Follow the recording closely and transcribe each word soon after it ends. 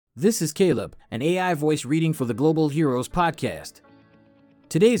This is Caleb, an AI voice reading for the Global Heroes podcast.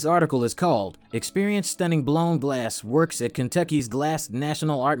 Today's article is called Experience Stunning Blown Glass Works at Kentucky's Glass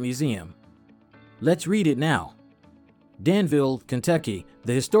National Art Museum. Let's read it now. Danville, Kentucky,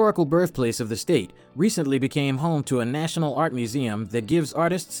 the historical birthplace of the state, recently became home to a national art museum that gives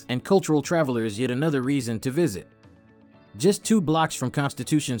artists and cultural travelers yet another reason to visit. Just 2 blocks from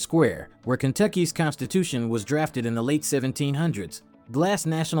Constitution Square, where Kentucky's Constitution was drafted in the late 1700s, Glass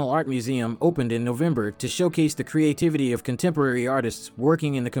National Art Museum opened in November to showcase the creativity of contemporary artists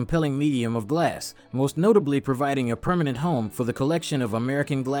working in the compelling medium of glass, most notably providing a permanent home for the collection of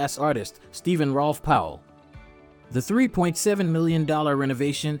American glass artist Stephen Rolfe Powell. The $3.7 million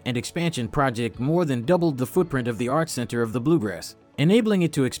renovation and expansion project more than doubled the footprint of the Art Center of the Bluegrass, enabling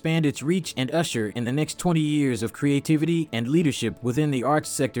it to expand its reach and usher in the next 20 years of creativity and leadership within the arts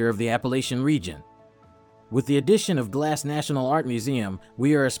sector of the Appalachian region. With the addition of Glass National Art Museum,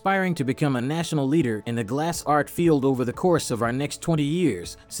 we are aspiring to become a national leader in the glass art field over the course of our next 20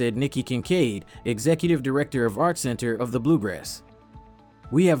 years, said Nikki Kincaid, Executive Director of Art Center of the Bluegrass.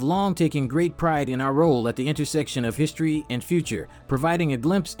 We have long taken great pride in our role at the intersection of history and future, providing a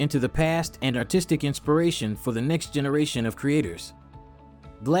glimpse into the past and artistic inspiration for the next generation of creators.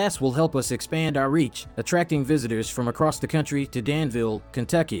 Glass will help us expand our reach, attracting visitors from across the country to Danville,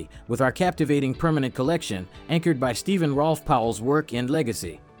 Kentucky, with our captivating permanent collection, anchored by Stephen Rolfe Powell's work and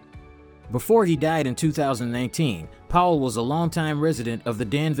legacy. Before he died in 2019, Powell was a longtime resident of the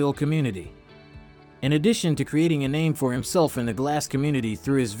Danville community. In addition to creating a name for himself in the glass community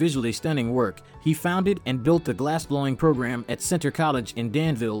through his visually stunning work, he founded and built the glassblowing program at Center College in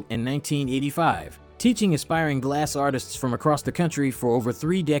Danville in 1985. Teaching aspiring glass artists from across the country for over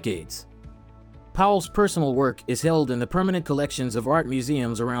 3 decades. Powell's personal work is held in the permanent collections of art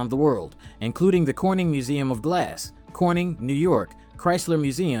museums around the world, including the Corning Museum of Glass, Corning, New York, Chrysler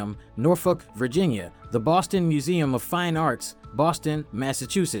Museum, Norfolk, Virginia, the Boston Museum of Fine Arts, Boston,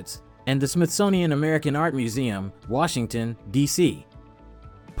 Massachusetts, and the Smithsonian American Art Museum, Washington, D.C.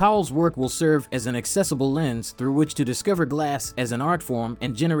 Powell's work will serve as an accessible lens through which to discover glass as an art form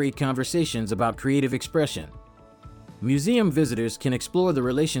and generate conversations about creative expression. Museum visitors can explore the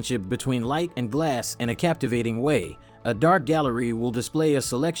relationship between light and glass in a captivating way. A dark gallery will display a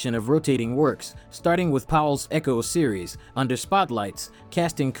selection of rotating works, starting with Powell's Echo series, under spotlights,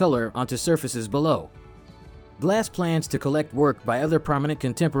 casting color onto surfaces below. Glass plans to collect work by other prominent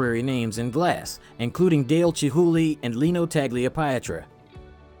contemporary names in glass, including Dale Chihuly and Lino Tagliapietra.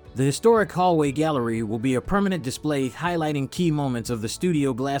 The historic hallway gallery will be a permanent display highlighting key moments of the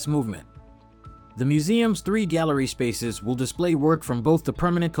studio glass movement. The museum's 3 gallery spaces will display work from both the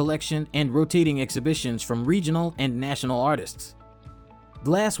permanent collection and rotating exhibitions from regional and national artists.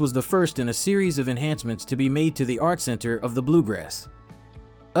 Glass was the first in a series of enhancements to be made to the Art Center of the Bluegrass.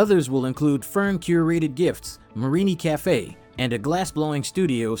 Others will include Fern-curated gifts, Marini Cafe, and a glassblowing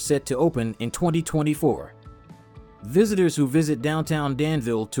studio set to open in 2024. Visitors who visit downtown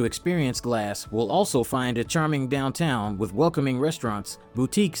Danville to experience glass will also find a charming downtown with welcoming restaurants,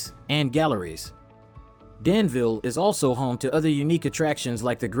 boutiques, and galleries. Danville is also home to other unique attractions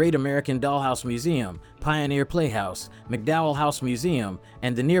like the Great American Dollhouse Museum, Pioneer Playhouse, McDowell House Museum,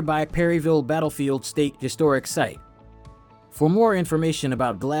 and the nearby Perryville Battlefield State Historic Site. For more information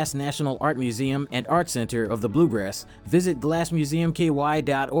about Glass National Art Museum and Art Center of the Bluegrass, visit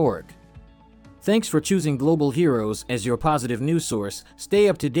glassmuseumky.org. Thanks for choosing Global Heroes as your positive news source. Stay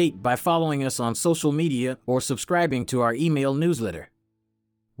up to date by following us on social media or subscribing to our email newsletter.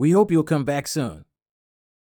 We hope you'll come back soon.